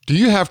Do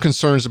you have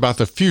concerns about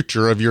the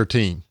future of your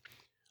team?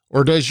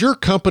 Or does your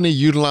company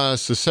utilize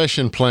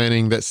succession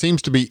planning that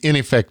seems to be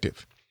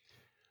ineffective?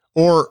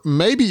 Or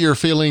maybe you're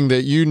feeling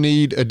that you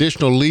need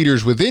additional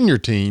leaders within your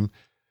team,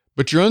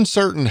 but you're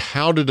uncertain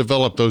how to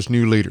develop those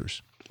new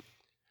leaders.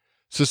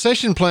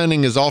 Succession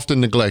planning is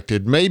often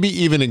neglected, maybe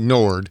even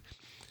ignored.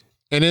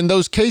 And in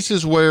those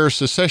cases where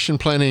succession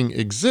planning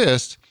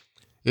exists,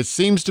 it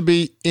seems to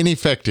be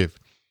ineffective.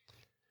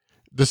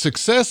 The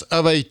success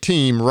of a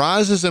team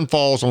rises and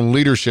falls on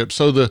leadership,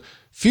 so the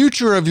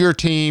future of your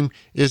team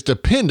is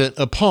dependent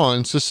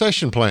upon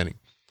succession planning.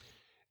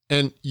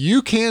 And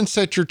you can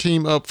set your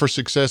team up for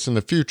success in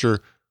the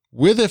future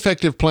with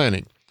effective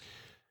planning.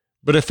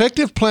 But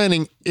effective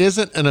planning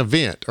isn't an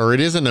event, or it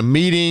isn't a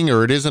meeting,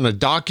 or it isn't a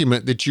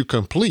document that you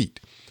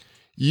complete.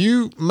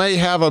 You may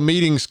have a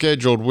meeting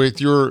scheduled with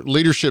your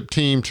leadership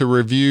team to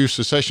review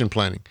succession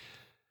planning,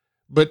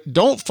 but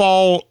don't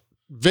fall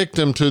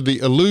victim to the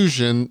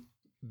illusion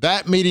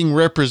that meeting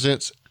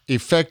represents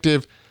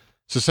effective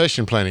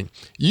succession planning.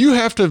 You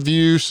have to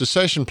view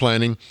succession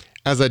planning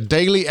as a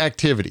daily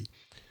activity.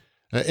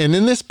 And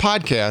in this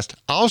podcast,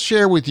 I'll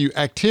share with you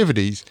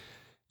activities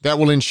that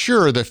will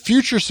ensure the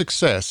future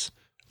success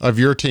of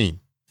your team.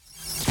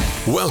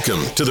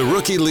 Welcome to the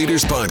Rookie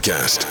Leaders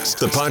Podcast,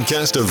 the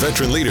podcast of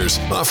veteran leaders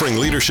offering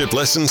leadership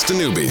lessons to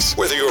newbies.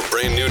 Whether you're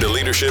brand new to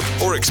leadership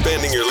or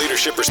expanding your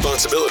leadership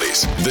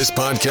responsibilities, this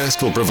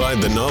podcast will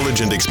provide the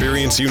knowledge and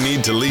experience you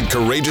need to lead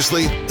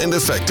courageously and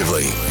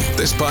effectively.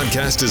 This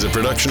podcast is a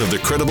production of the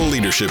Credible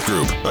Leadership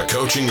Group, a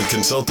coaching and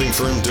consulting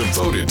firm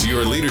devoted to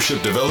your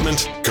leadership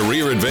development,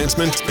 career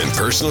advancement, and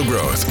personal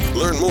growth.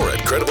 Learn more at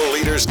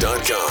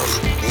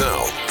credibleLeaders.com.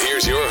 Now,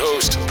 here's your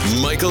host,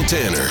 Michael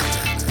Tanner.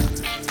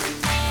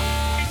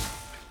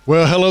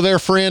 Well, hello there,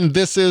 friend.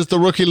 This is the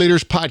Rookie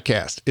Leaders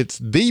Podcast. It's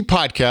the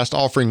podcast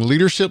offering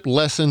leadership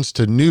lessons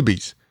to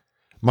newbies.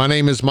 My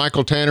name is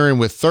Michael Tanner, and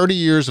with 30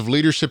 years of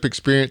leadership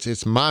experience,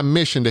 it's my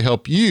mission to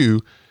help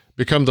you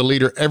become the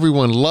leader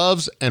everyone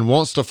loves and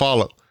wants to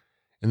follow.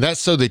 And that's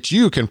so that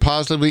you can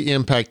positively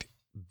impact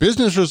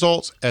business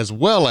results as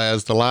well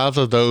as the lives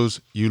of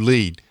those you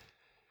lead.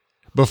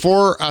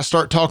 Before I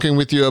start talking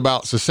with you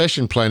about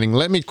succession planning,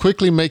 let me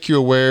quickly make you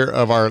aware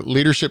of our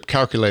leadership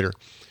calculator.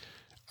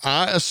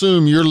 I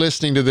assume you're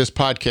listening to this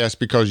podcast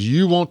because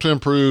you want to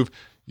improve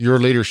your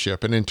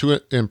leadership. And to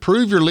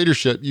improve your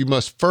leadership, you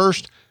must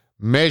first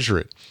measure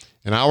it.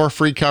 And our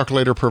free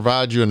calculator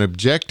provides you an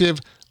objective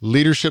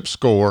leadership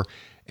score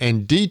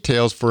and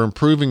details for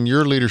improving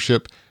your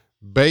leadership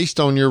based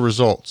on your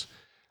results.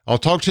 I'll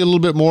talk to you a little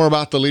bit more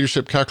about the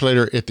leadership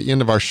calculator at the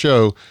end of our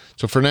show.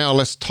 So for now,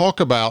 let's talk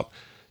about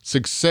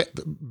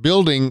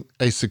building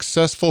a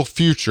successful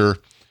future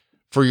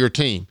for your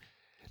team.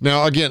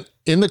 Now, again,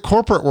 in the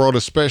corporate world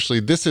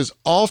especially, this is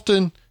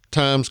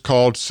oftentimes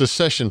called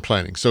succession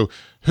planning. So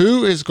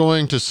who is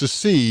going to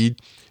succeed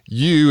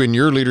you in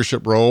your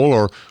leadership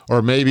role,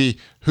 or maybe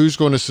who's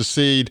going to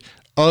succeed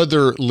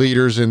other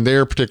leaders in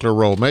their particular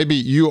role? Maybe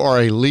you are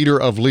a leader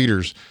of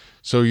leaders.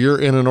 So you're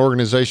in an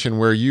organization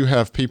where you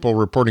have people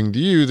reporting to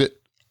you that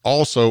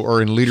also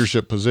are in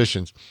leadership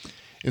positions.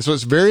 And so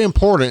it's very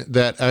important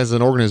that as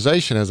an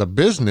organization, as a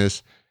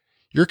business,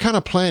 you're kind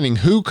of planning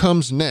who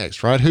comes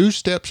next, right? Who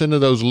steps into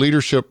those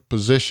leadership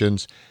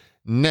positions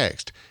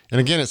next?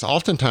 And again, it's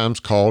oftentimes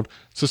called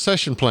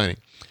succession planning.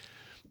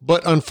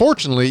 But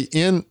unfortunately,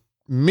 in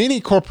many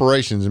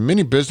corporations and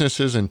many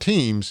businesses and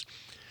teams,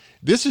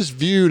 this is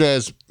viewed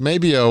as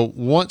maybe a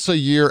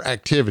once-a-year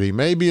activity.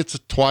 Maybe it's a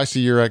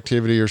twice-a-year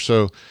activity or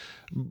so.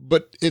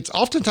 But it's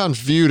oftentimes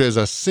viewed as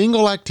a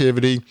single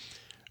activity,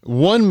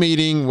 one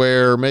meeting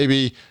where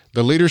maybe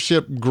the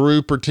leadership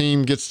group or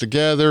team gets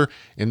together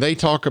and they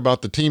talk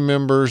about the team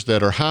members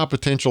that are high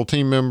potential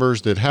team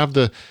members that have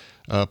the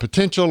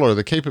potential or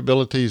the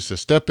capabilities to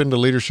step into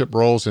leadership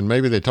roles. And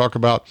maybe they talk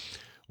about,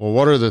 well,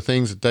 what are the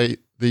things that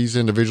these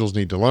individuals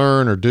need to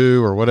learn or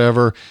do or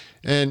whatever.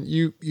 And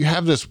you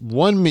have this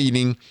one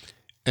meeting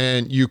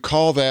and you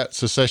call that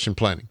succession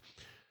planning.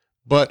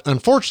 But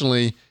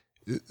unfortunately,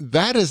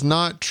 that is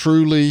not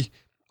truly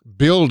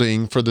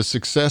building for the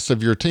success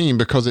of your team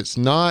because it's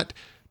not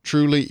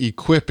truly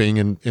equipping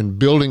and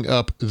building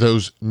up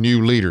those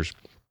new leaders.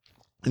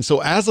 And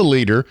so as a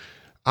leader,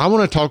 I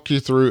want to talk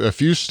you through a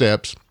few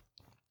steps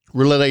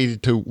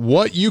related to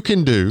what you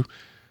can do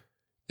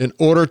in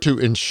order to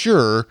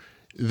ensure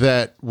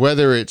that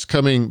whether it's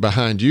coming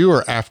behind you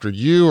or after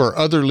you or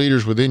other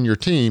leaders within your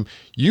team,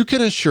 you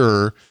can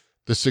assure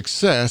the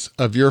success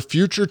of your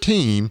future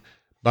team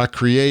by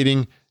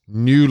creating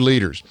new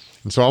leaders.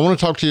 And so I want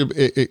to talk to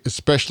you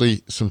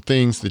especially some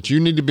things that you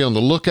need to be on the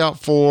lookout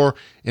for,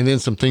 and then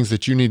some things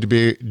that you need to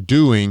be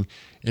doing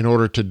in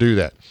order to do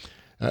that.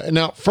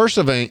 Now, first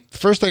thing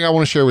I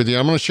want to share with you,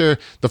 I'm going to share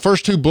the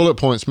first two bullet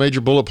points, major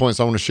bullet points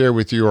I want to share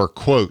with you are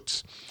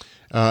quotes.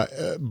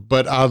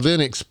 But I'll then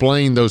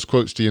explain those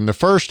quotes to you. And the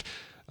first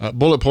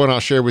bullet point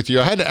I'll share with you,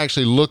 I had to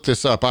actually look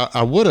this up.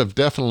 I would have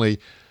definitely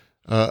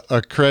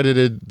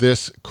accredited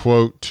this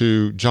quote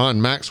to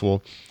John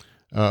Maxwell.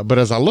 But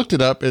as I looked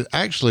it up, it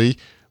actually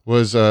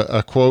was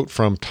a quote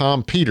from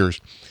Tom Peters.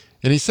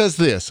 And he says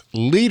this: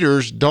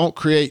 leaders don't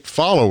create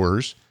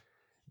followers,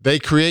 they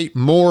create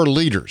more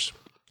leaders.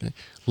 Okay?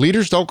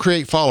 Leaders don't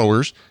create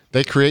followers,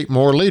 they create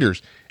more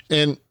leaders.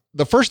 And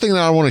the first thing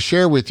that I want to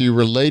share with you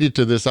related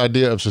to this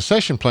idea of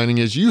succession planning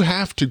is you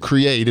have to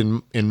create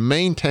and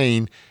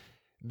maintain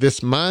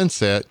this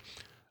mindset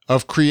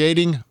of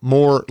creating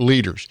more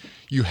leaders.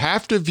 You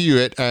have to view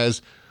it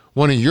as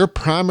one of your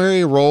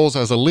primary roles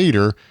as a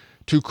leader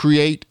to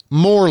create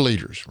more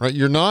leaders, right?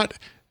 You're not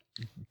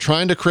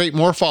trying to create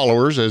more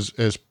followers,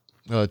 as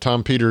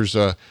Tom Peters'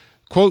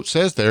 quote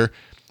says there.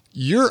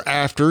 You're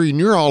after and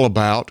you're all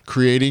about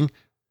creating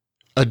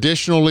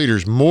additional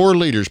leaders, more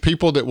leaders,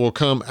 people that will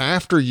come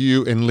after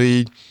you and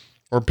lead,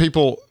 or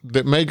people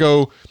that may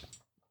go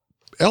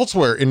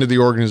elsewhere into the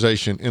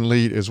organization and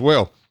lead as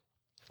well.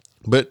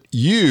 But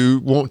you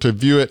want to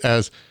view it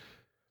as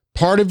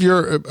part of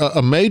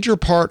a major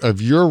part of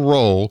your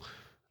role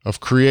of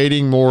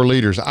creating more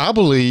leaders. I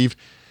believe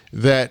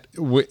that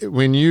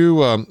when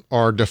you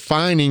are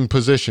defining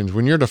positions,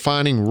 when you're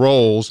defining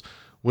roles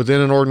within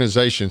an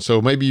organization,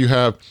 so maybe you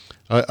have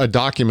a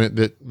document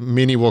that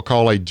many will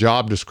call a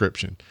job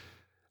description.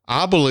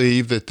 I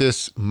believe that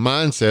this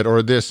mindset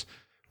or this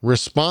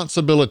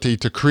responsibility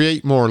to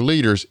create more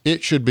leaders,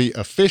 it should be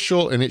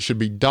official and it should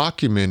be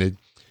documented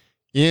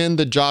in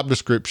the job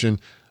description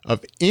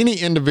of any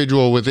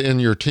individual within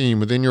your team,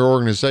 within your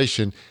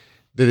organization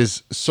that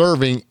is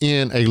serving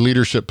in a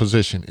leadership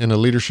position, in a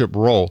leadership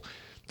role.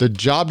 The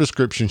job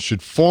description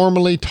should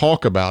formally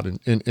talk about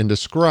and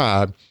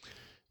describe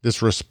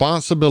this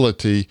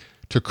responsibility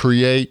to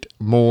create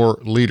more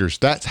leaders.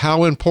 That's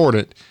how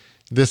important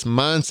this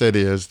mindset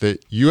is,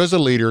 that you as a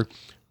leader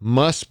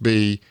must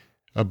be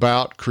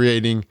about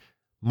creating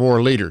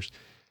more leaders.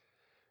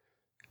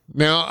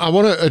 Now, I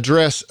want to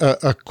address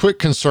a quick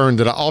concern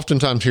that I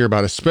oftentimes hear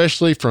about,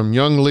 especially from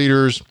young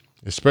leaders,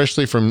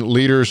 especially from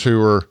leaders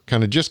who are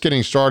kind of just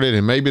getting started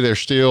and maybe they're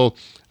still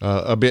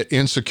a bit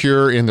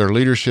insecure in their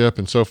leadership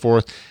and so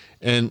forth.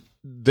 And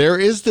there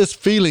is this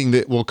feeling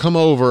that will come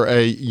over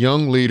a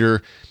young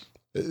leader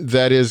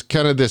that is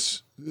kind of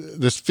this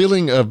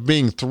feeling of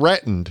being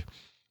threatened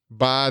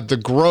by the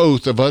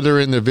growth of other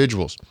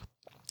individuals.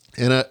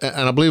 And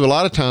I believe a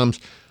lot of times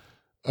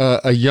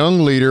a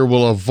young leader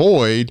will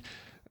avoid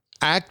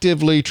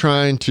actively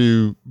trying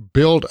to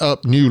build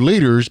up new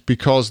leaders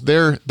because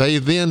they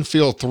then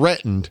feel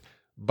threatened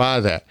by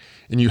that.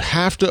 And you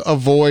have to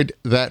avoid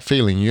that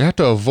feeling. You have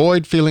to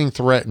avoid feeling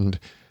threatened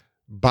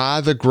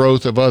by the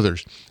growth of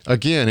others.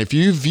 Again, if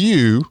you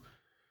view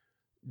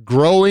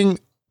growing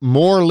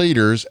more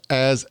leaders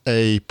as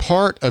a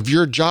part of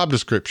your job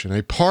description,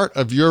 a part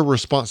of your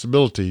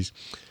responsibilities,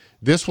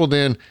 this will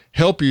then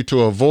help you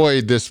to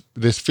avoid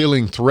this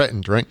feeling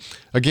threatened, right?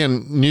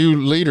 Again, new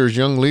leaders,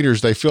 young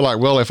leaders, they feel like,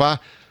 well,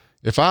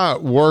 if I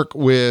work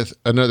with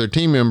another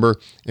team member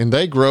and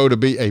they grow to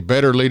be a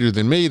better leader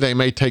than me, they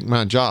may take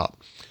my job.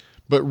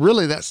 But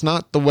really, that's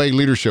not the way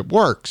leadership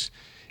works.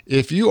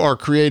 If you are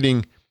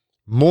creating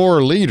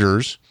more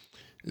leaders,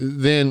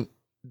 then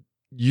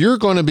you're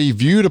going to be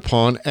viewed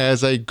upon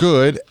as a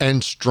good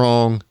and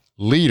strong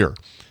leader.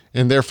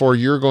 And therefore,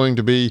 you're going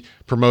to be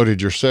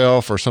promoted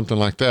yourself or something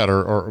like that,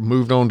 or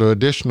moved on to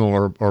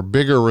additional or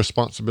bigger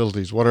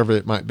responsibilities, whatever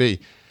it might be.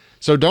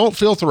 So don't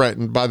feel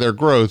threatened by their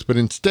growth, but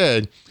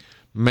instead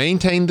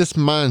maintain this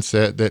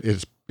mindset that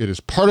it is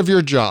part of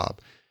your job.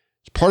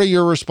 It's part of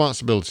your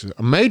responsibilities,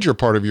 a major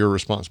part of your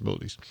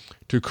responsibilities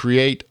to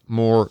create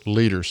more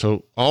leaders.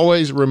 So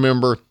always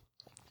remember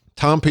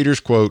Tom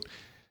Peters' quote,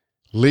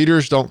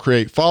 leaders don't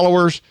create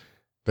followers,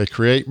 they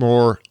create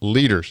more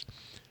leaders.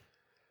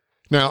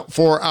 Now,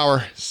 for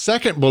our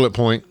second bullet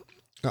point,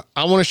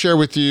 I want to share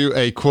with you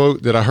a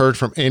quote that I heard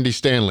from Andy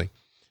Stanley.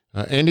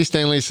 Andy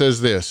Stanley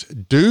says this: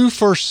 do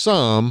for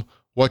some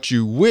what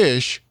you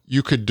wish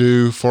you could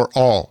do for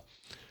all.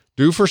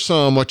 Do for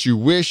some what you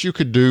wish you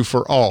could do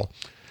for all.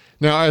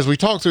 Now, as we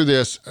talk through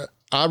this,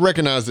 I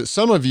recognize that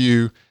some of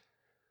you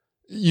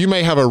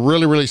may have a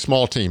really, really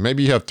small team.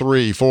 Maybe you have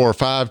 3, 4,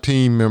 5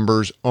 team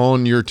members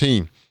on your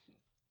team.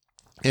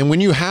 And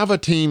when you have a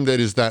team that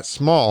is that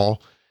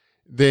small,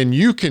 then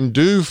you can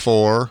do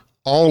for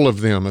all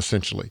of them,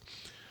 essentially.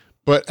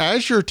 But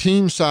as your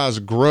team size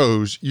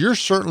grows, you're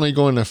certainly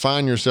going to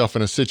find yourself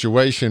in a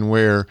situation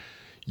where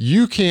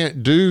you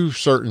can't do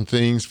certain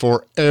things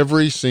for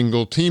every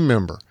single team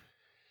member.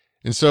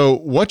 And so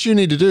what you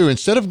need to do,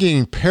 instead of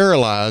getting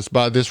paralyzed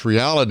by this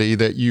reality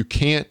that you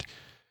can't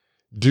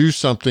do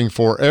something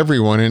for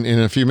everyone, and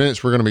in a few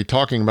minutes, we're going to be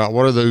talking about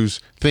what are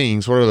those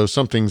things, what are those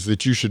some things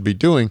that you should be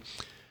doing.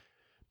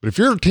 But if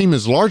your team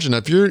is large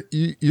enough,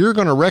 you're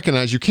going to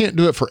recognize you can't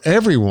do it for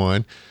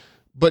everyone,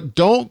 but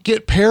don't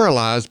get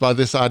paralyzed by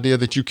this idea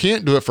that you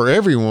can't do it for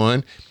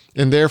everyone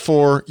and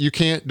therefore you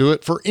can't do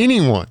it for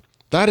anyone.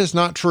 That is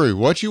not true.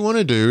 What you want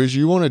to do is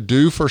you want to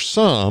do for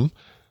some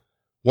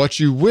what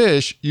you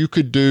wish you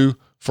could do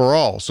for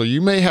all. So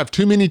you may have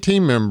too many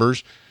team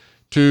members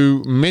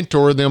to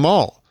mentor them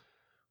all.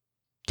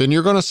 Then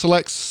you're going to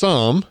select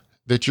some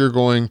that you're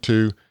going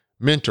to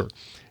mentor.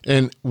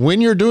 And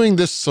when you're doing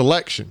this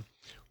selection,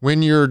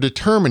 when you're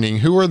determining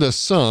who are the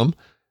sum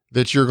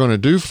that you're going to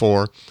do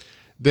for,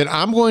 then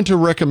I'm going to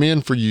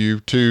recommend for you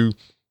to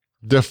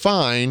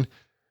define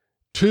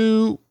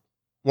 2,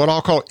 what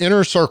I'll call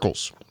inner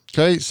circles.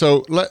 Okay.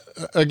 So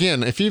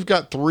again, if you've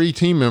got 3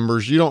 team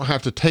members, you don't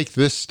have to take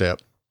this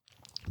step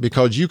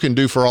because you can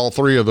do for all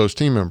 3 of those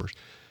team members.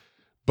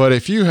 But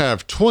if you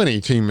have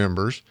 20 team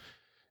members,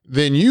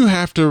 then you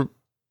have to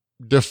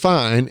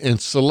define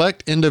and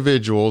select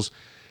individuals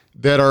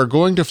that are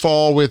going to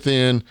fall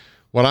within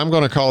what I'm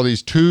going to call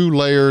these 2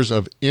 layers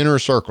of inner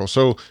circle.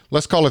 So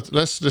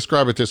let's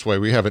describe it this way.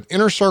 We have an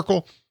inner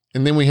circle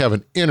and then we have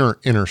an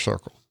inner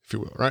circle, if you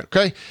will, right?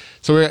 Okay.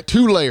 So we got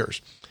 2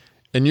 layers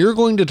and you're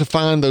going to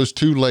define those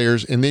 2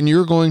 layers and then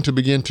you're going to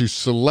begin to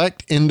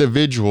select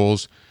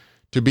individuals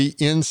to be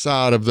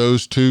inside of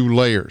those 2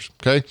 layers.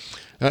 Okay.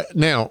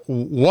 Now,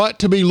 what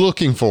to be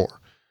looking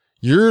for?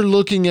 You're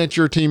looking at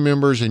your team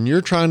members and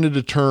you're trying to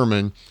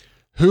determine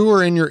who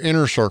are in your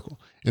inner circle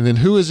and then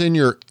who is in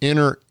your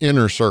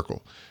inner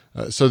circle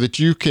so that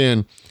you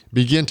can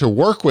begin to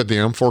work with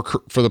them for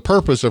the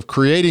purpose of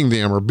creating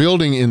them or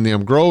building in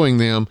them, growing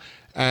them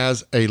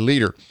as a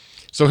leader.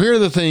 So here are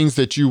the things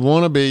that you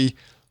want to be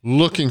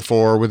looking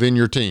for within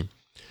your team.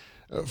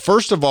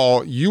 First of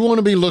all, you want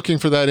to be looking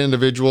for that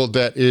individual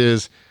that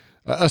is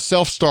a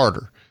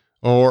self-starter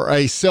or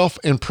a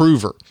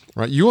self-improver,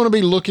 right? You want to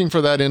be looking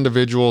for that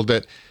individual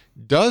that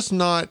does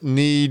not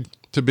need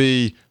to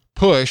be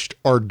pushed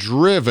or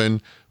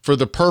driven for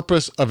the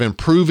purpose of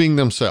improving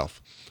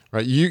themselves,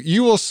 right?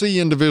 You will see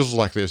individuals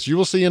like this. You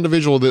will see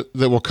individuals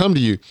that will come to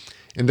you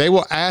and they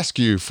will ask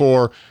you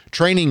for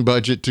training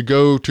budget to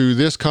go to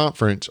this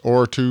conference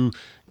or to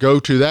go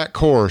to that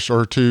course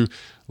or to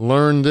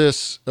learn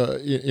this,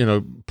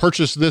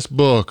 purchase this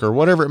book or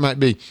whatever it might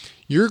be.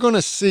 You're going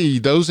to see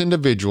those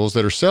individuals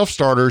that are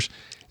self-starters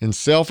and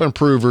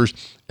self-improvers,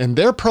 and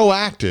they're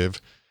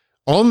proactive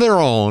on their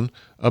own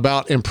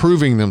about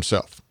improving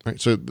themselves. Right?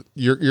 So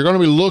you're going to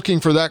be looking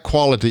for that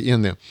quality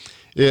in them.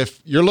 If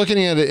you're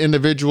looking at an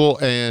individual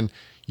and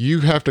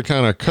you have to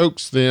kind of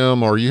coax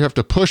them or you have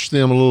to push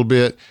them a little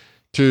bit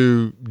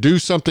to do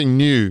something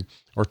new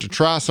or to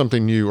try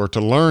something new or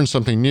to learn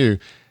something new,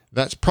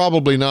 that's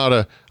probably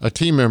not a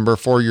team member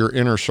for your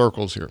inner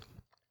circles here.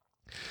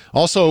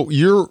 Also,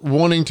 you're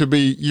wanting to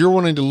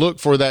look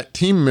for that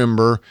team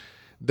member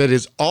that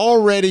is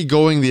already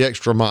going the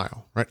extra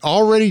mile, right?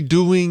 Already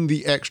doing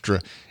the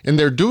extra. And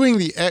they're doing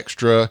the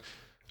extra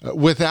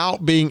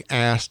without being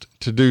asked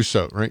to do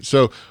so, right?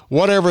 So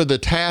whatever the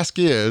task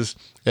is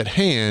at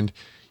hand,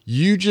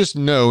 you just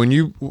know,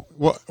 and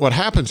what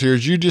happens here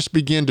is you just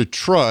begin to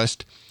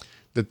trust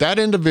that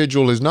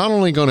individual is not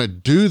only going to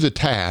do the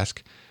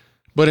task,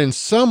 but in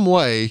some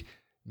way,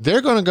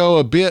 they're going to go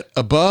a bit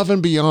above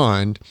and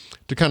beyond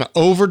to kind of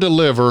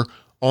over-deliver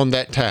on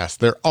that task.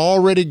 They're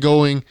already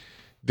going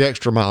the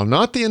extra mile,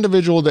 not the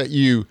individual that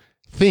you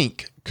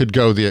think could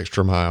go the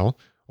extra mile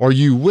or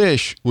you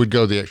wish would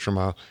go the extra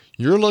mile.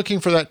 You're looking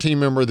for that team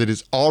member that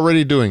is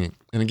already doing it.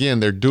 And again,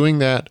 they're doing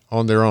that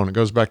on their own. It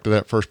goes back to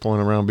that first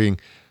point around being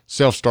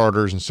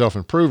self-starters and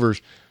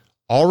self-improvers.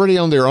 Already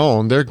on their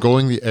own, they're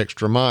going the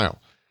extra mile.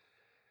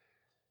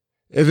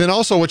 And then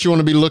also what you want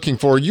to be looking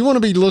for, you want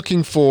to be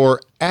looking for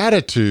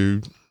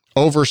attitude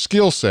over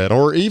skill set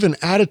or even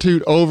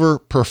attitude over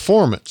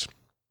performance.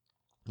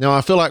 Now, I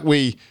feel like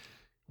we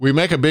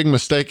make a big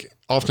mistake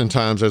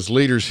oftentimes as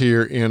leaders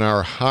here in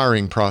our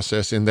hiring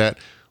process in that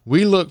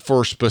we look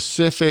for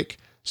specific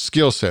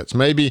skill sets.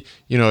 Maybe,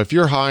 if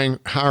you're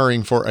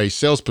hiring for a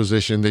sales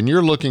position, then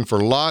you're looking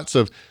for lots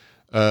of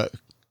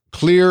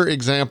clear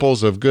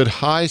examples of good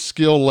high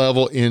skill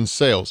level in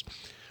sales,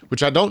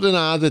 which I don't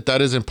deny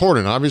that is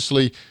important.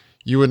 Obviously,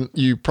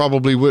 you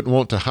probably wouldn't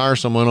want to hire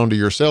someone onto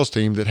your sales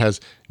team that has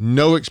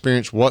no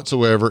experience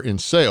whatsoever in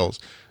sales,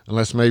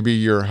 unless maybe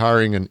you're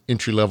hiring an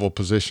entry-level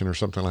position or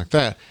something like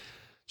that.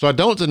 So I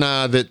don't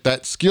deny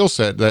that skill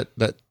set,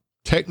 that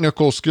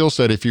technical skill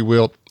set, if you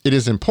will, it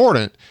is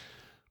important.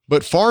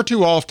 But far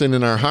too often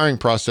in our hiring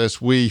process,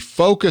 we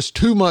focus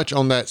too much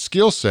on that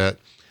skill set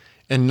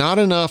and not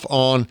enough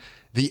on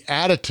the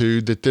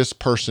attitude that this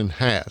person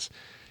has.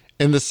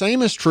 And the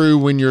same is true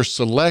when you're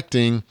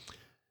selecting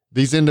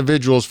these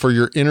individuals for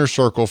your inner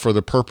circle for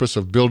the purpose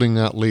of building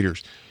out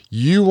leaders.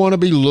 You want to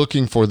be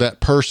looking for that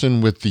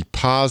person with the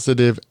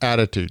positive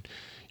attitude.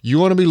 You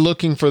want to be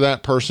looking for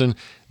that person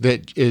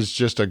that is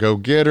just a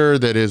go-getter,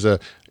 that is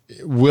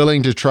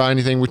willing to try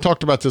anything. We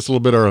talked about this a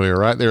little bit earlier,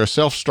 right? They're a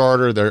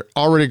self-starter. They're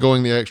already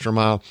going the extra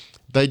mile.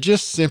 They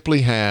just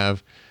simply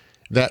have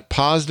that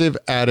positive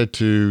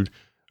attitude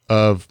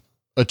of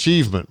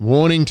achievement,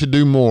 wanting to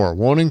do more,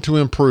 wanting to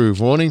improve,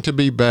 wanting to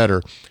be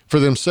better for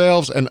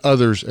themselves and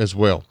others as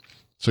well.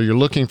 So you're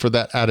looking for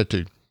that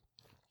attitude.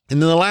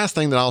 And then the last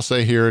thing that I'll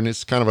say here, and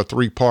it's kind of a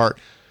 3-part,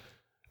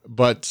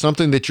 but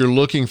something that you're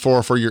looking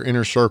for your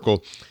inner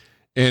circle,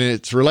 and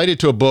it's related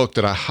to a book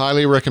that I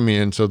highly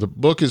recommend. So the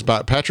book is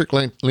by Patrick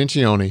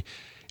Lencioni,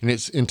 and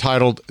it's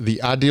entitled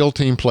The Ideal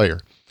Team Player.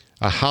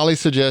 I highly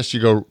suggest you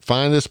go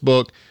find this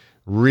book,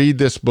 read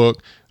this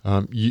book.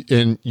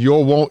 And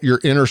you'll want your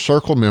inner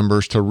circle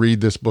members to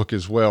read this book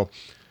as well.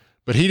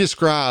 But he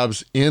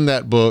describes in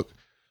that book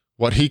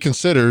what he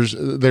considers,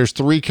 there's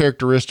 3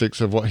 characteristics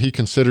of what he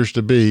considers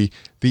to be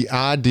the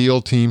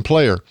ideal team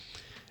player.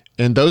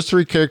 And those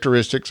 3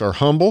 characteristics are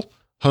humble,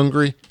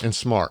 hungry, and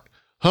smart.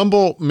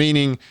 Humble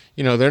meaning,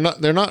 they're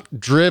not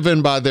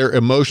driven by their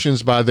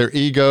emotions, by their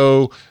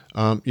ego.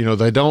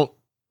 They don't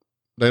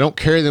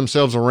carry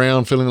themselves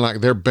around feeling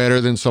like they're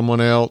better than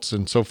someone else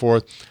and so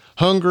forth.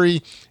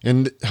 Hungry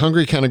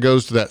kind of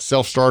goes to that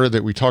self-starter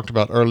that we talked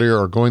about earlier,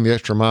 or going the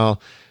extra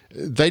mile.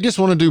 They just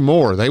want to do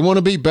more. They want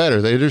to be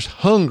better. They're just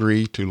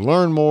hungry to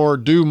learn more,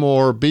 do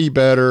more, be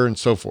better, and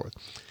so forth.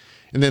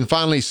 And then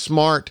finally,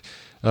 smart.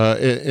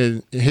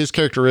 His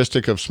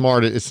characteristic of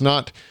smart, it's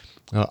not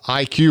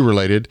IQ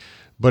related,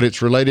 but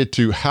it's related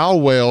to how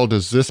well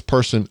does this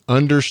person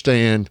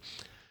understand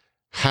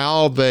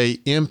how they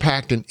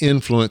impact and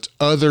influence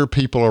other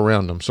people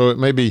around them. So it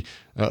may be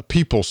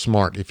people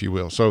smart, if you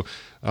will. So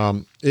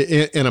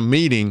in a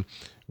meeting,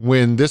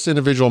 when this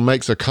individual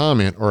makes a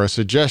comment or a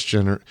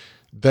suggestion,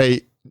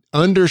 they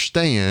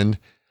understand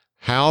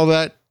how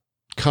that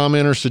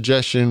comment or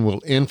suggestion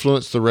will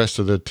influence the rest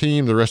of the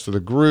team, the rest of the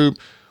group,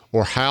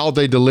 or how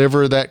they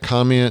deliver that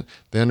comment.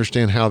 They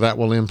understand how that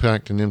will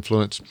impact and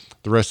influence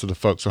the rest of the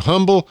folks. So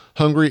humble,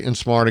 hungry, and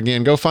smart.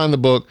 Again, go find the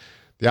book,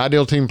 The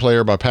Ideal Team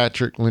Player by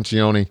Patrick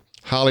Lencioni.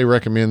 Highly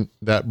recommend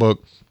that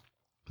book.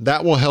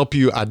 That will help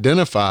you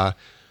identify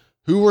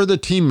who are the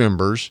team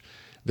members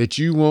that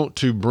you want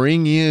to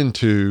bring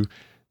into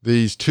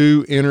these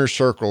 2 inner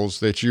circles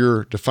that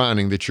you're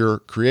defining, that you're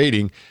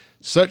creating,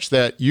 such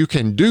that you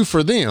can do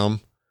for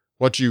them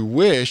what you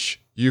wish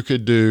you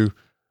could do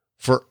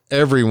for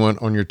everyone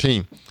on your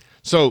team.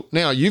 So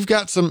now you've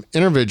got some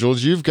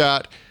individuals, you've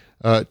got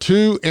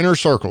 2 inner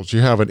circles. You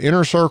have an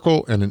inner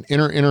circle and an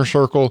inner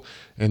circle,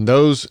 and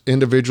those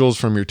individuals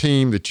from your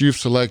team that you've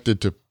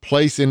selected to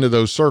place into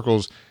those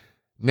circles.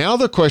 Now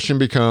the question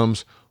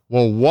becomes,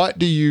 well, what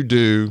do you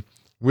do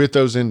with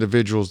those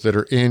individuals that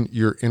are in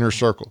your inner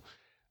circle?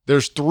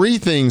 There's 3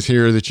 things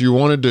here that you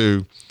want to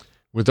do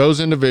with those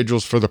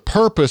individuals for the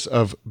purpose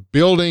of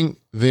building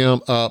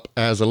them up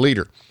as a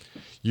leader.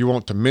 You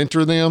want to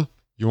mentor them,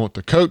 you want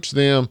to coach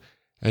them,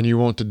 and you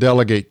want to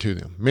delegate to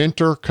them.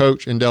 Mentor,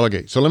 coach, and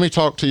delegate. So let me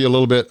talk to you a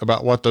little bit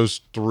about what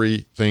those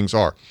 3 things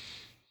are.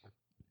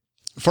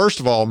 First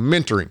of all,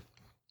 mentoring.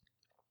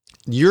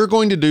 You're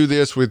going to do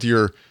this with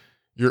your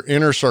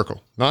inner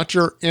circle, not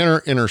your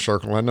inner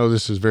circle. I know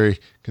this is very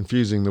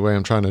confusing the way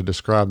I'm trying to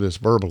describe this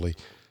verbally,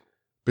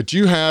 but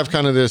you have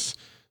kind of this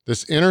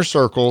inner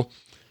circle,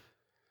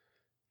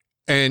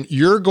 and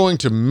you're going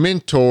to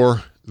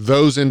mentor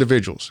those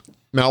individuals.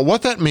 Now,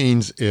 what that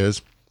means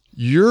is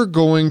you're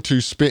going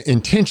to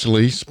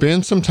intentionally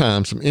spend some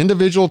time, some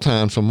individual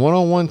time, some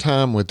one-on-one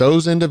time with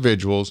those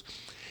individuals.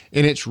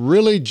 And it's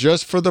really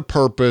just for the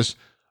purpose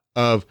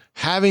of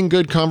having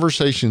good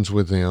conversations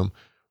with them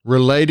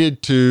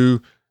related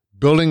to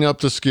building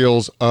up the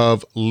skills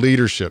of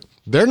leadership.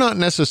 They're not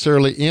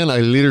necessarily in a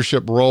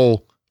leadership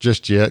role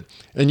just yet,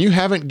 and you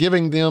haven't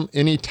given them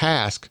any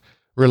task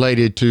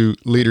related to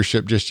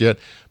leadership just yet,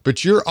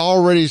 but you're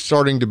already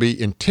starting to be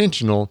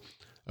intentional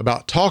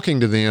about talking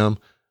to them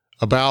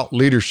about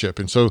leadership.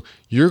 And so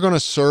you're going to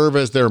serve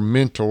as their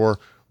mentor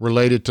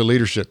related to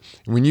leadership.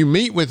 And when you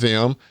meet with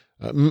them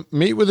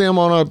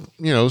on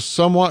a,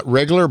 somewhat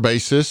regular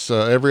basis,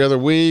 every other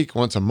week,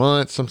 once a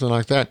month, something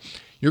like that,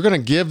 you're going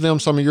to give them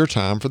some of your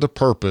time for the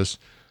purpose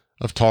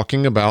of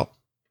talking about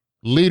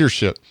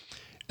leadership.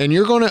 And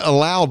you're going to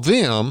allow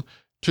them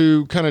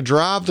to kind of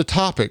drive the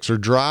topics or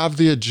drive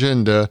the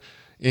agenda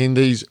in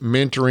these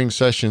mentoring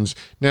sessions.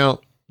 Now,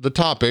 the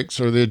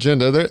topics or the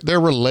agenda, they're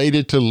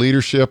related to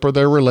leadership, or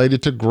they're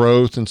related to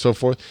growth and so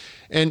forth.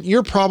 And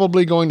you're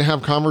probably going to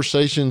have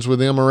conversations with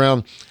them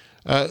around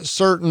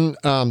certain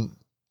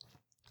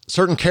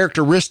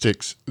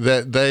characteristics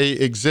that they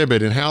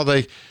exhibit and how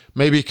they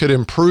maybe could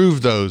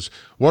improve those.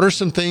 What are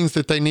some things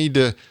that they need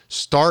to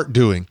start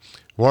doing?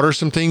 What are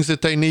some things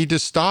that they need to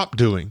stop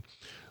doing?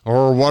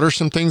 Or what are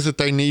some things that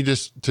they need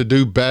to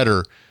do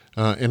better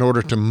in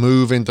order to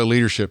move into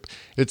leadership?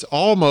 It's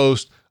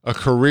almost a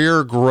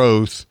career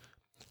growth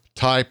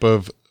type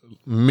of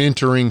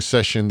mentoring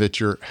session that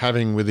you're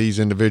having with these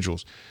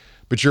individuals.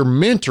 But you're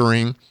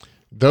mentoring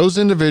those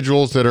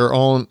individuals that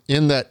are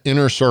in that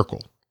inner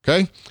circle,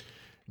 okay?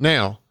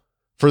 Now,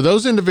 for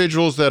those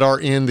individuals that are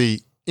in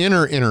the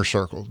inner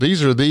circle,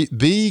 these are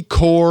the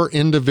core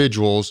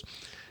individuals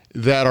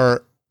that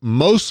are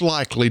most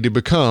likely to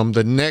become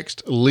the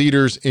next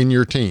leaders in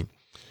your team.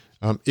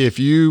 If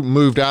you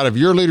moved out of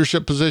your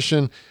leadership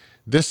position,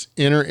 this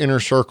inner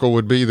circle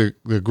would be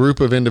the group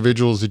of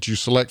individuals that you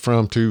select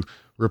from to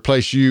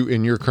replace you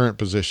in your current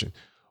position.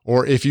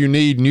 Or if you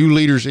need new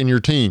leaders in your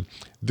team,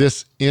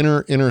 this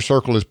inner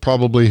circle is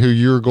probably who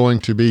you're going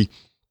to be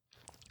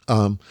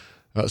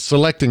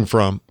selecting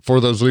from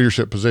for those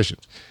leadership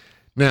positions.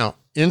 Now,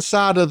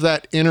 inside of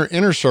that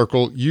inner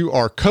circle, you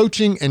are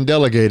coaching and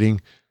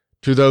delegating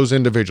to those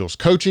individuals,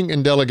 coaching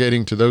and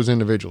delegating to those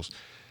individuals.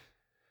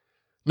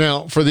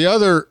 Now, for the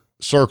other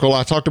circle,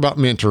 I talked about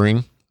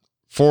mentoring.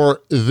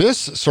 For this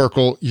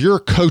circle, you're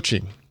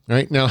coaching,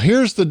 right? Now,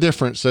 here's the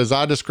difference as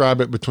I describe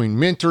it between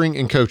mentoring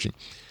and coaching.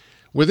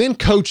 Within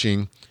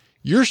coaching,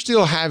 you're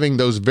still having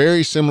those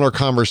very similar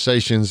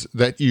conversations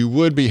that you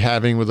would be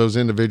having with those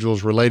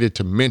individuals related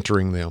to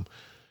mentoring them.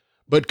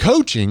 But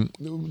coaching,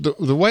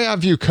 the way I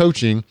view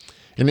coaching,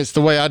 and it's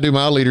the way I do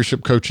my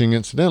leadership coaching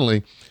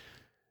incidentally,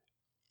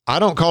 I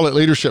don't call it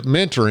leadership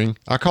mentoring.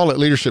 I call it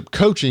leadership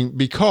coaching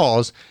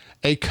because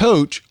a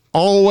coach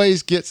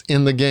always gets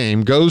in the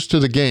game, goes into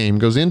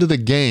the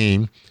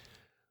game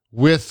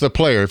with the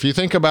player. If you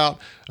think about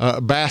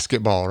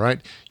basketball,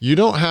 right? You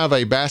don't have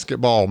a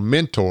basketball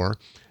mentor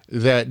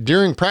that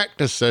during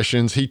practice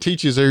sessions, he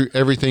teaches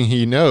everything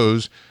he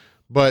knows,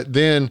 but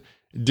then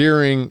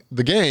during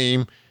the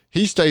game,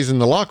 he stays in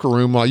the locker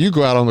room while you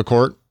go out on the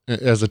court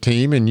as a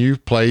team and you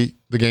play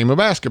the game of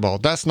basketball.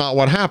 That's not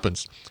what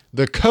happens.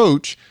 The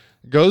coach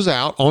goes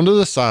out onto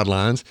the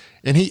sidelines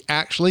and he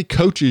actually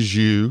coaches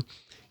you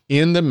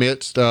in the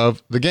midst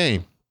of the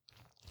game.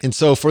 And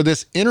so for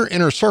this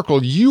inner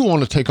circle, you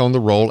want to take on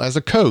the role as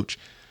a coach.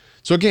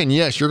 So again,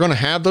 yes, you're going to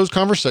have those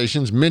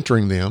conversations,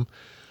 mentoring them,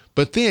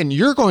 but then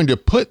you're going to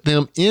put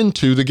them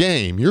into the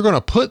game. You're going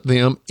to put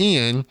them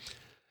in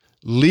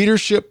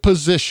leadership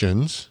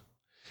positions.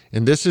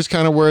 And this is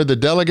kind of where the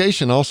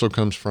delegation also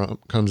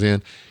comes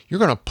in. You're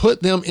going to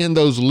put them in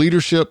those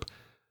leadership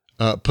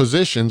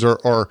positions,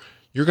 or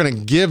you're going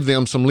to give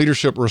them some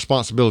leadership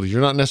responsibilities.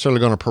 You're not necessarily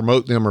going to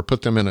promote them or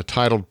put them in a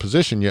titled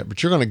position yet,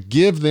 but you're going to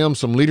give them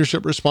some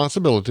leadership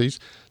responsibilities,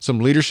 some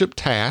leadership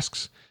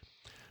tasks,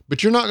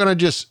 but you're not going to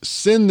just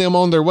send them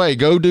on their way,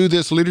 go do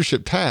this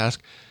leadership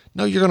task.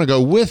 No, you're going to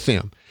go with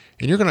them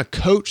and you're going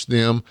to coach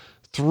them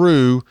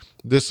through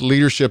this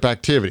leadership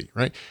activity,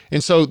 right?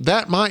 And so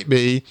that might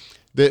be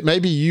that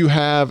maybe you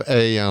have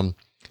a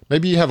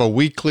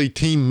weekly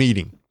team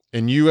meeting,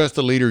 and you as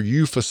the leader,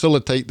 you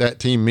facilitate that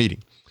team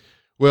meeting.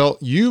 Well,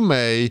 you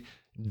may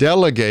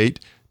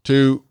delegate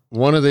to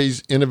one of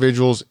these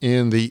individuals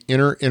in the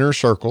inner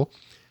circle,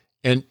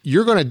 and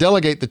you're going to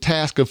delegate the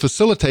task of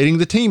facilitating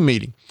the team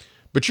meeting.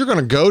 But you're going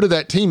to go to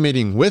that team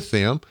meeting with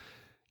them.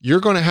 You're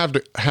going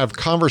to have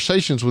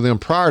conversations with them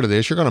prior to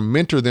this. You're going to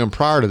mentor them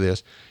prior to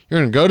this.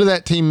 You're going to go to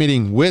that team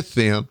meeting with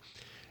them,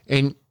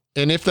 and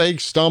if they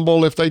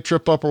stumble, if they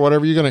trip up or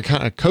whatever, you're going to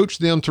kind of coach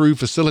them through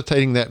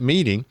facilitating that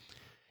meeting.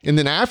 And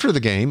then after the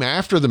game,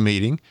 after the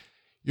meeting,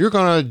 you're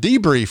going to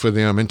debrief with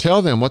them and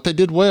tell them what they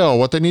did well,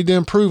 what they need to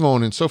improve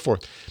on, and so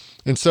forth.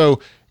 And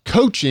so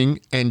coaching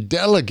and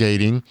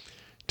delegating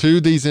to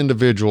these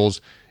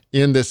individuals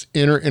in this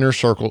inner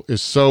circle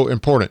is so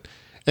important.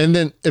 And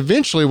then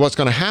eventually what's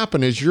going to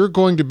happen is you're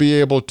going to be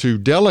able to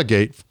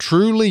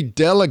truly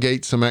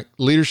delegate some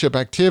leadership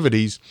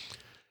activities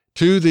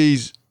to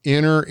these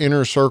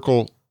inner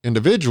circle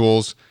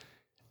individuals,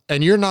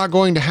 and you're not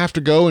going to have to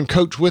go and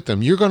coach with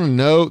them. You're going to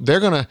know they're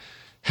going to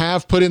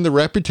have put in the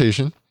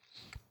repetition.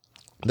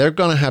 They're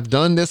going to have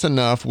done this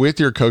enough with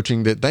your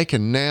coaching that they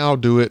can now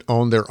do it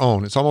on their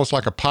own. It's almost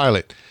like a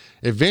pilot.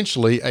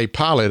 Eventually, a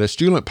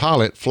student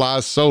pilot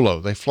flies solo.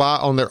 They fly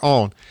on their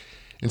own.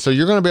 And so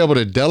you're going to be able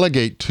to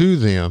delegate to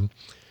them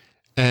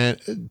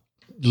and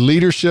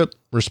leadership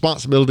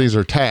responsibilities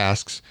or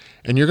tasks,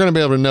 and you're going to be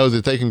able to know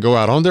that they can go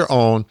out on their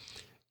own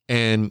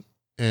and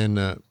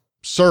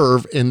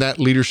serve in that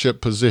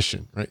leadership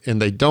position, right?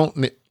 And they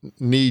don't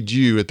need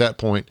you at that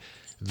point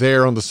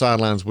there on the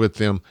sidelines with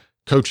them,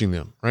 coaching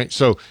them, right?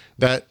 So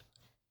that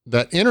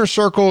inner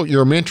circle,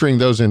 you're mentoring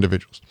those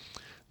individuals.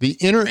 The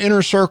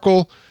inner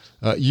circle,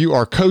 you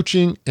are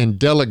coaching and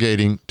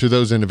delegating to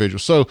those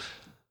individuals. So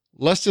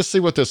let's just see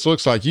what this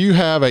looks like. You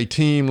have a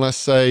team, let's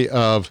say,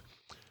 of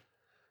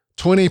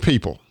 20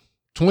 people,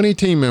 20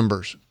 team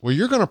members. Well,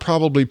 you're going to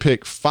probably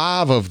pick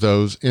 5 of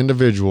those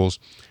individuals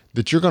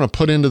that you're going to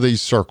put into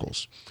these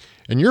circles.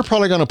 And you're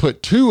probably going to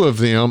put 2 of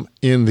them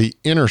in the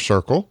inner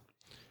circle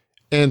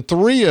and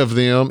 3 of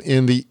them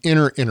in the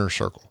inner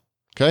circle.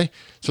 Okay.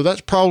 So that's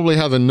probably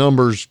how the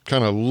numbers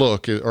kind of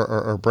look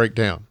or break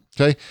down.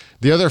 Okay.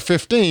 The other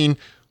 15,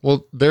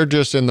 well, they're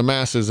just in the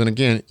masses. And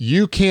again,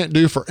 you can't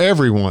do for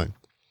everyone.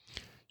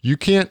 You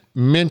can't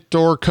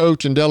mentor,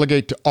 coach, and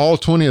delegate to all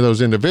 20 of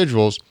those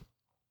individuals,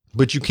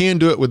 but you can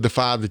do it with the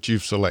 5 that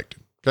you've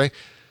selected. Okay.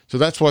 So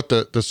that's what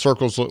the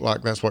circles look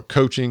like. That's what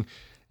coaching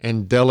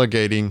and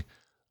delegating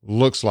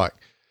looks like.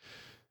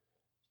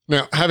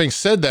 Now, having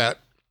said that,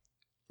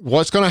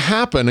 what's going to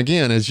happen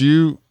again is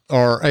you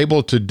are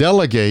able to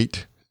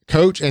delegate,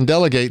 coach and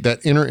delegate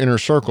that inner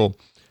circle.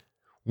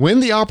 When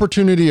the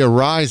opportunity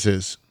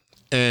arises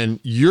and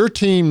your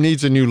team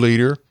needs a new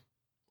leader,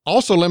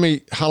 also let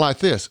me highlight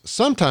this.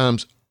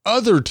 Sometimes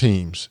other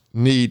teams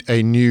need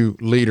a new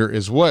leader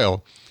as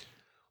well.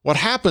 What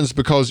happens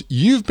because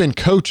you've been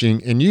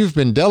coaching and you've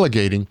been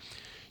delegating,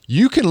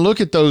 you can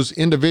look at those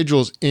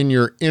individuals in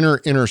your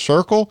inner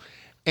circle,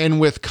 and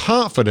with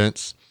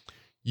confidence,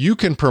 you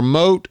can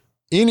promote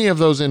any of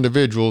those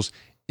individuals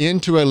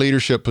into a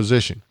leadership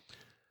position.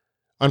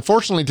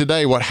 Unfortunately,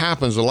 today, what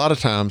happens a lot of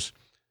times,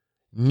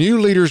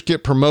 new leaders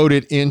get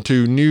promoted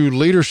into new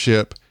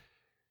leadership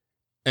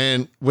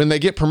And when they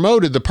get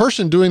promoted, the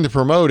person doing the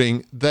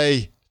promoting,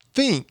 they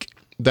think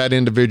that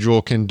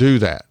individual can do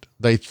that.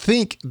 They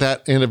think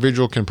that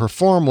individual can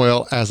perform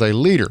well as a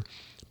leader,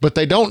 but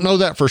they don't know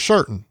that for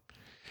certain.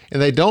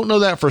 And they don't know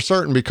that for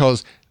certain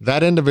because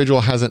that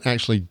individual hasn't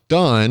actually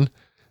done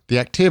the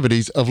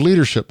activities of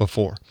leadership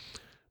before.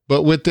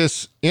 But with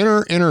this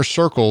inner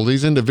circle,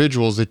 these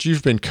individuals that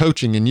you've been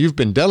coaching and you've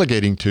been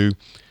delegating to,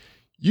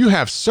 you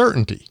have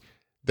certainty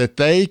that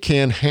they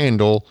can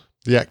handle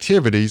the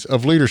activities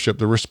of leadership,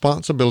 the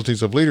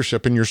responsibilities of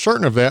leadership. And you're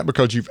certain of that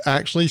because you've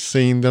actually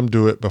seen them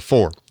do it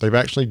before. They've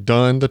actually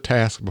done the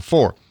task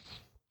before.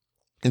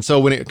 And so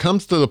when it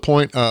comes to the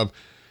point of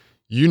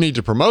you need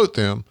to promote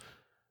them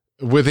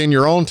within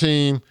your own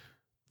team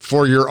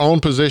for your own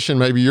position,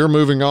 maybe you're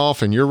moving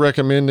off and you're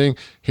recommending,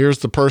 here's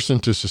the person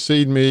to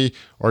succeed me,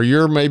 or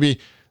you're maybe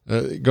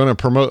going to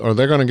promote, or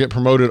they're going to get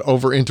promoted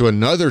over into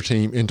another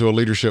team into a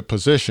leadership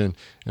position.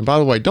 And by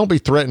the way, don't be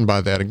threatened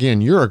by that.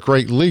 Again, you're a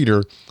great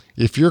leader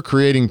if you're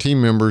creating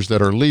team members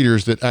that are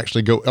leaders that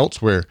actually go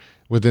elsewhere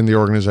within the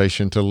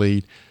organization to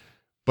lead.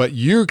 But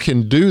you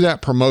can do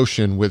that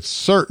promotion with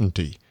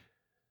certainty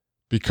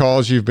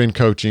because you've been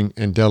coaching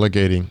and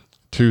delegating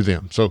to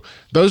them. So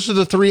those are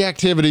the three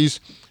activities.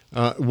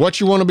 What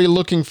you want to be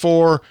looking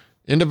for,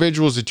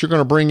 individuals that you're going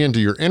to bring into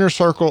your inner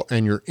circle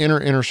and your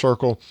inner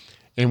circle.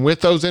 And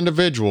with those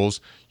individuals,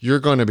 you're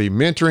going to be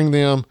mentoring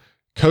them,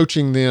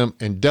 coaching them,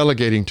 and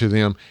delegating to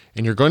them.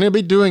 And you're going to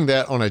be doing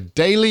that on a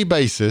daily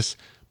basis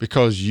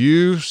because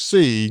you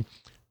see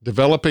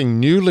developing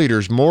new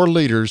leaders, more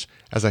leaders,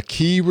 as a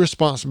key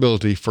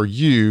responsibility for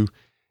you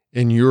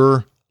in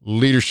your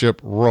leadership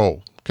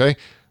role. Okay?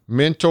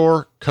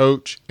 Mentor,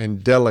 coach,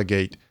 and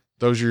delegate.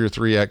 Those are your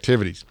three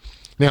activities.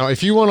 Now,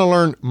 if you want to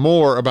learn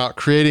more about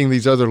creating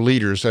these other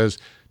leaders, as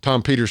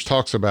Tom Peters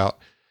talks about,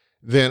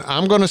 then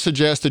I'm going to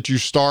suggest that you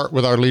start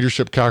with our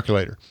leadership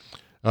calculator.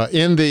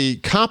 In the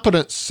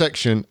competence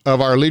section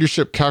of our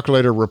leadership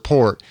calculator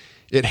report,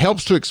 it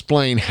helps to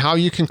explain how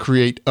you can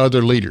create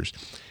other leaders.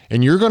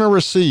 And you're going to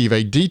receive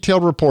a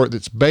detailed report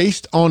that's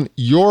based on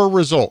your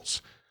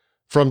results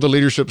from the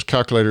leadership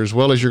calculator, as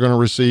well as you're going to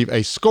receive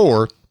a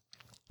score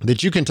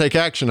that you can take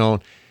action on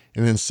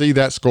and then see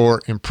that score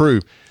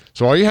improve.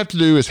 So all you have to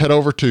do is head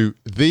over to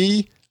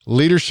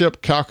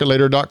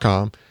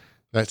theleadershipcalculator.com.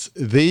 That's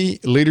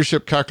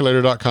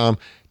theleadershipcalculator.com.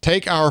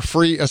 Take our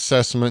free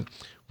assessment.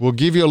 We'll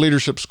give you a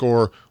leadership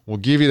score. We'll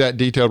give you that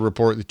detailed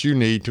report that you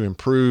need to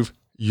improve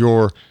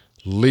your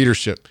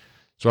leadership.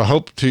 So I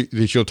hope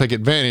that you'll take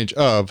advantage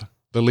of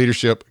the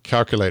leadership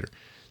calculator.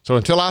 So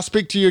until I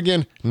speak to you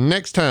again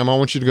next time, I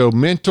want you to go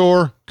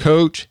mentor,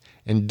 coach,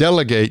 and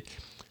delegate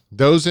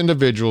those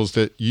individuals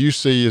that you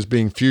see as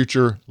being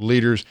future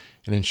leaders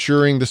and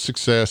ensuring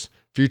the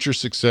future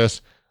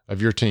success of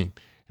your team.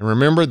 And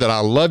remember that I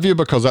love you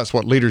because that's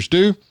what leaders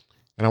do.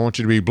 And I want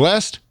you to be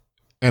blessed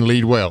and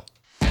lead well.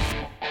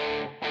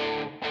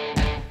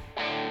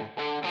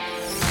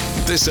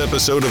 This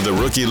episode of the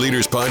Rookie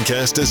Leaders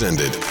Podcast has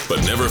ended,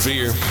 but never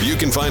fear, you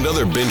can find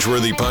other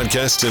binge-worthy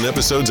podcasts and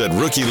episodes at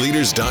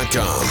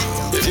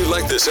RookieLeaders.com. If you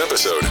like this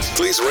episode,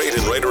 please rate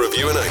and write a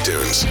review in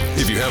iTunes.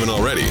 If you haven't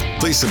already,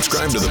 please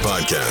subscribe to the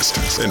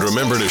podcast. And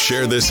remember to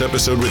share this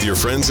episode with your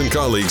friends and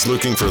colleagues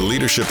looking for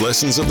leadership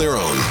lessons of their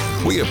own.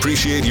 We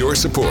appreciate your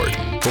support.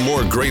 For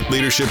more great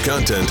leadership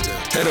content,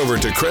 head over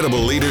to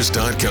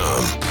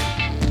CredibleLeaders.com.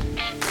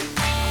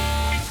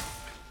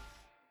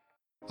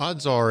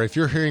 Odds are, if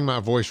you're hearing my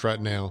voice right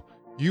now,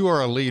 you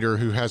are a leader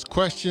who has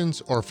questions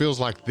or feels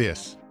like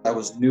this. I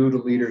was new to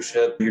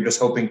leadership. You're just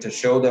hoping to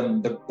show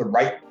them the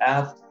right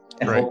path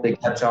and Right. hope they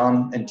catch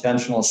on.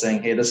 Intentional,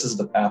 saying, hey, this is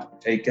the path we're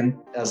taking.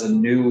 As a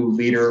new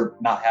leader,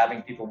 not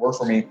having people work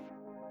for me,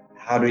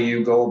 how do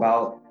you go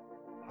about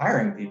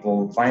hiring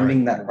people,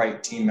 finding that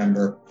right team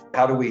member?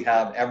 How do we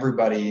have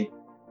everybody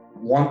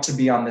want to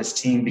be on this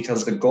team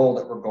because the goal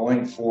that we're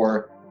going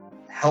for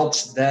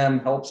helps them,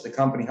 helps the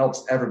company,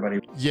 helps everybody?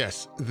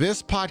 Yes,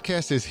 this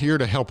podcast is here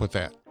to help with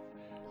that.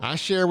 I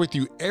share with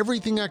you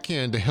everything I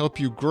can to help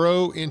you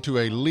grow into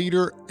a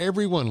leader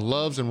everyone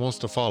loves and wants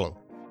to follow.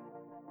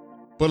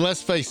 But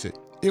let's face it,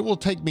 it will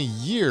take me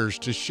years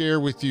to share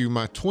with you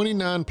my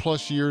 29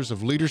 plus years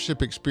of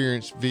leadership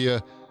experience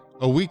via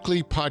a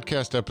weekly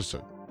podcast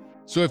episode.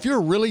 So if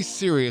you're really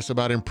serious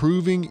about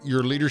improving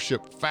your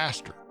leadership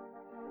faster,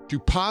 to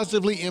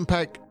positively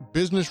impact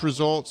business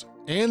results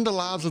and the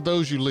lives of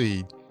those you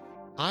lead,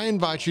 I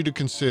invite you to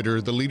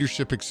consider the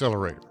Leadership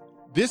Accelerator.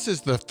 This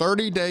is the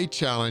 30-day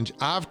challenge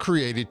I've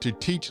created to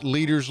teach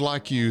leaders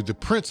like you the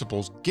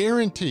principles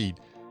guaranteed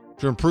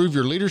to improve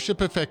your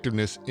leadership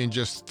effectiveness in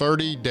just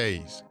 30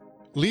 days.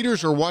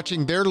 Leaders are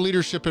watching their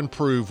leadership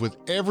improve with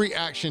every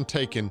action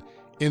taken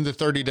in the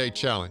 30-day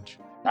challenge.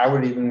 I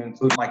would even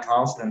include my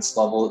confidence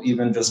level,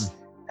 even just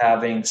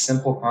having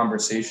simple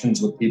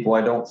conversations with people.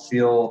 I don't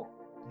feel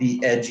the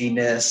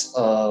edginess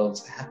of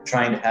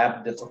trying to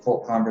have a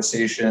difficult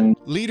conversation.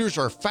 Leaders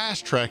are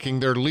fast-tracking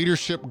their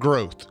leadership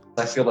growth.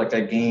 I feel like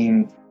I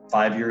gained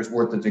 5 years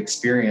worth of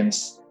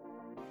experience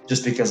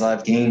just because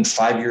I've gained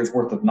 5 years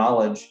worth of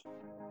knowledge.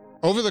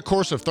 Over the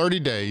course of 30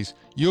 days,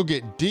 you'll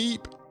get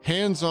deep,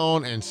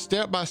 hands-on, and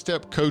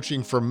step-by-step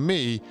coaching from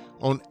me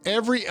on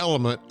every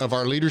element of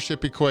our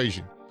leadership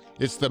equation.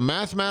 It's the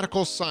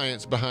mathematical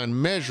science behind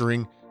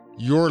measuring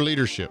your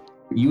leadership.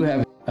 You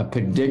have a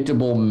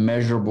predictable,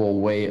 measurable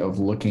way of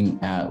looking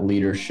at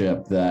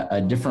leadership, that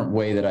a different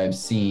way that I've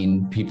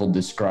seen people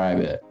describe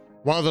it.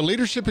 While the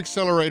Leadership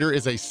Accelerator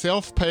is a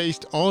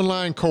self-paced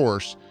online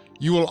course,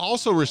 you will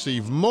also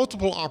receive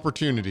multiple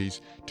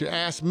opportunities to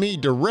ask me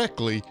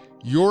directly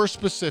your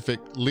specific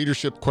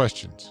leadership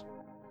questions.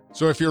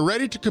 So if you're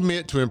ready to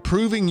commit to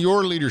improving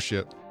your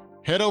leadership,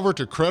 head over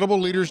to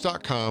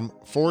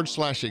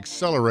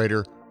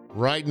credibleleaders.com/accelerator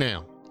right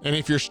now. And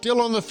if you're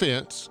still on the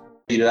fence,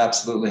 you'd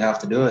absolutely have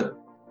to do it.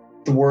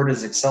 The word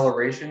is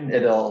acceleration.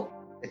 It'll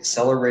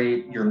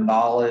accelerate your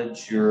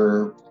knowledge,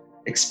 your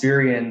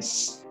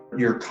experience,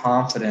 your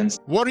confidence.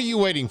 What are you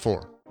waiting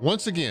for?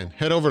 Once again,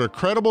 head over to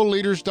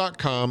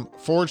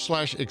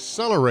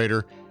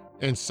credibleleaders.com/accelerator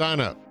and sign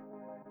up.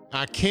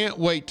 I can't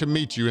wait to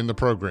meet you in the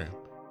program.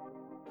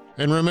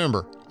 And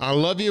remember, I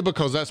love you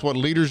because that's what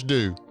leaders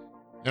do.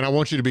 And I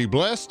want you to be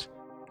blessed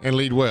and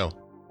lead well.